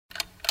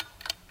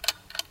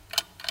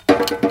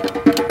Hi,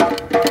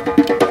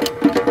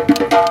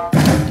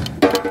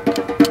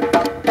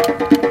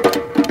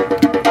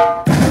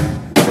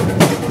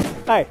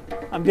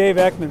 I'm Dave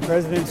Eckman,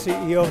 President and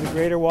CEO of the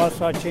Greater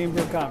Wausau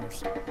Chamber of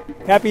Commerce.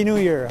 Happy New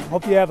Year.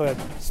 Hope you have a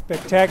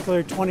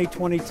spectacular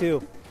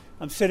 2022.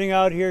 I'm sitting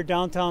out here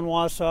downtown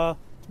Wausau.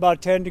 It's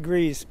about 10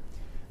 degrees.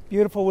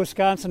 Beautiful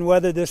Wisconsin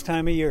weather this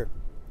time of year.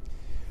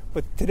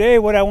 But today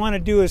what I want to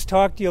do is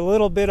talk to you a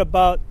little bit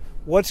about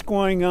what's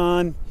going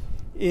on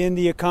in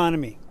the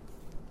economy.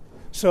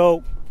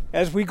 So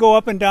as we go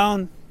up and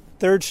down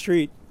 3rd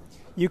Street,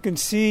 you can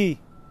see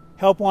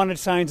help wanted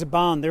signs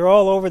abound. They're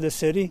all over the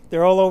city.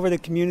 They're all over the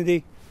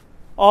community.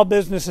 All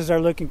businesses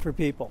are looking for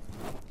people.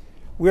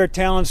 We are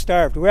talent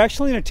starved. We're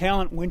actually in a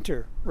talent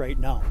winter right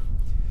now.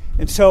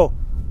 And so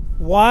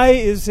why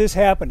is this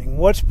happening?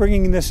 What's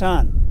bringing this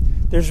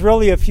on? There's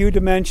really a few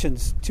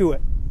dimensions to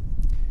it.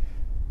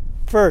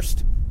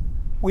 First,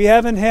 we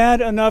haven't had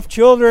enough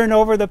children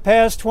over the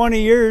past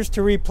 20 years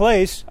to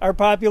replace our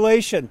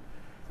population.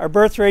 Our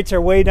birth rates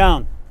are way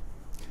down.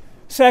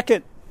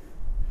 Second,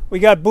 we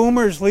got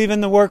boomers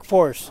leaving the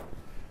workforce.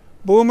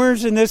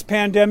 Boomers in this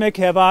pandemic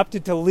have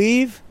opted to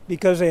leave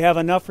because they have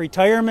enough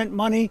retirement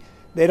money.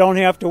 They don't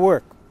have to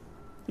work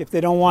if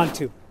they don't want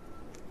to.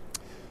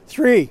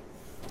 3,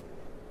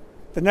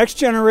 the next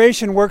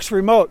generation works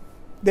remote.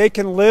 They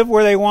can live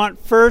where they want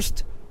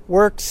first,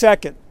 work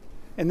second.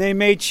 And they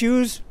may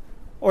choose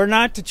or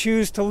not to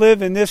choose to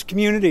live in this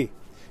community.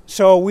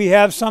 So we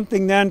have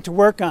something then to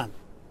work on.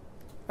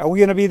 Are we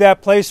going to be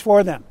that place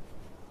for them?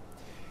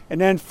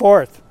 And then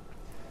 4th,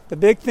 the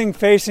big thing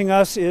facing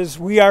us is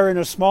we are in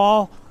a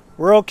small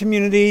rural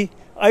community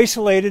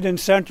isolated in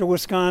central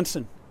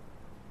Wisconsin.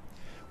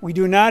 We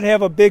do not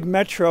have a big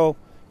metro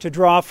to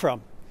draw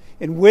from.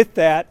 And with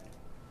that,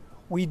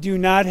 we do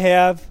not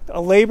have a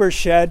labor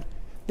shed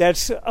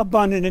that's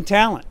abundant in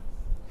talent.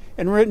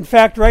 And in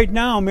fact, right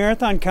now,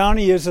 Marathon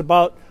County is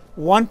about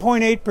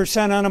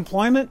 1.8%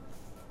 unemployment,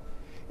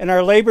 and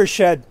our labor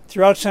shed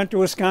throughout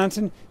central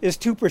Wisconsin is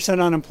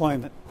 2%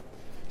 unemployment.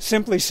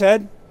 Simply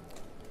said,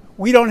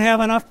 we don't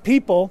have enough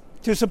people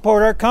to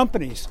support our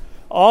companies,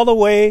 all the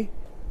way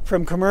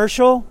from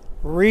commercial,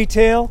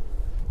 retail,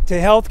 to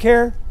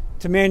healthcare,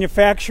 to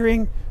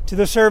manufacturing, to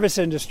the service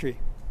industry.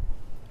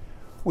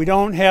 We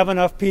don't have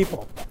enough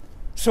people.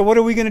 So what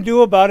are we going to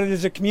do about it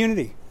as a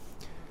community?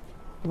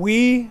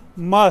 We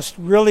must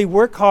really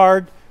work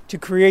hard to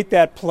create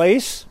that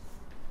place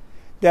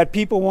that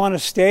people want to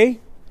stay,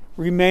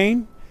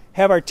 remain,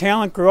 have our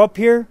talent grow up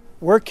here,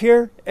 work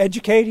here,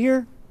 educate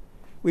here.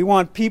 We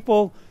want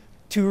people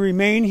to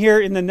remain here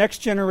in the next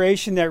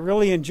generation that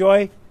really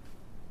enjoy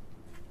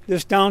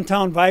this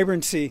downtown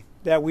vibrancy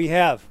that we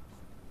have.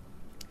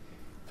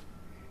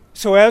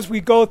 So as we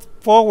go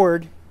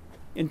forward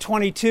in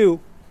 22,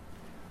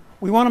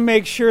 we want to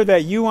make sure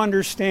that you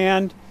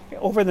understand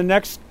over the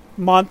next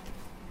month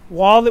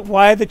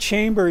why the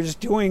Chamber is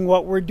doing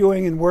what we're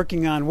doing and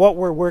working on, what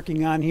we're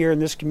working on here in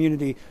this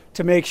community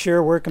to make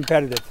sure we're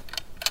competitive.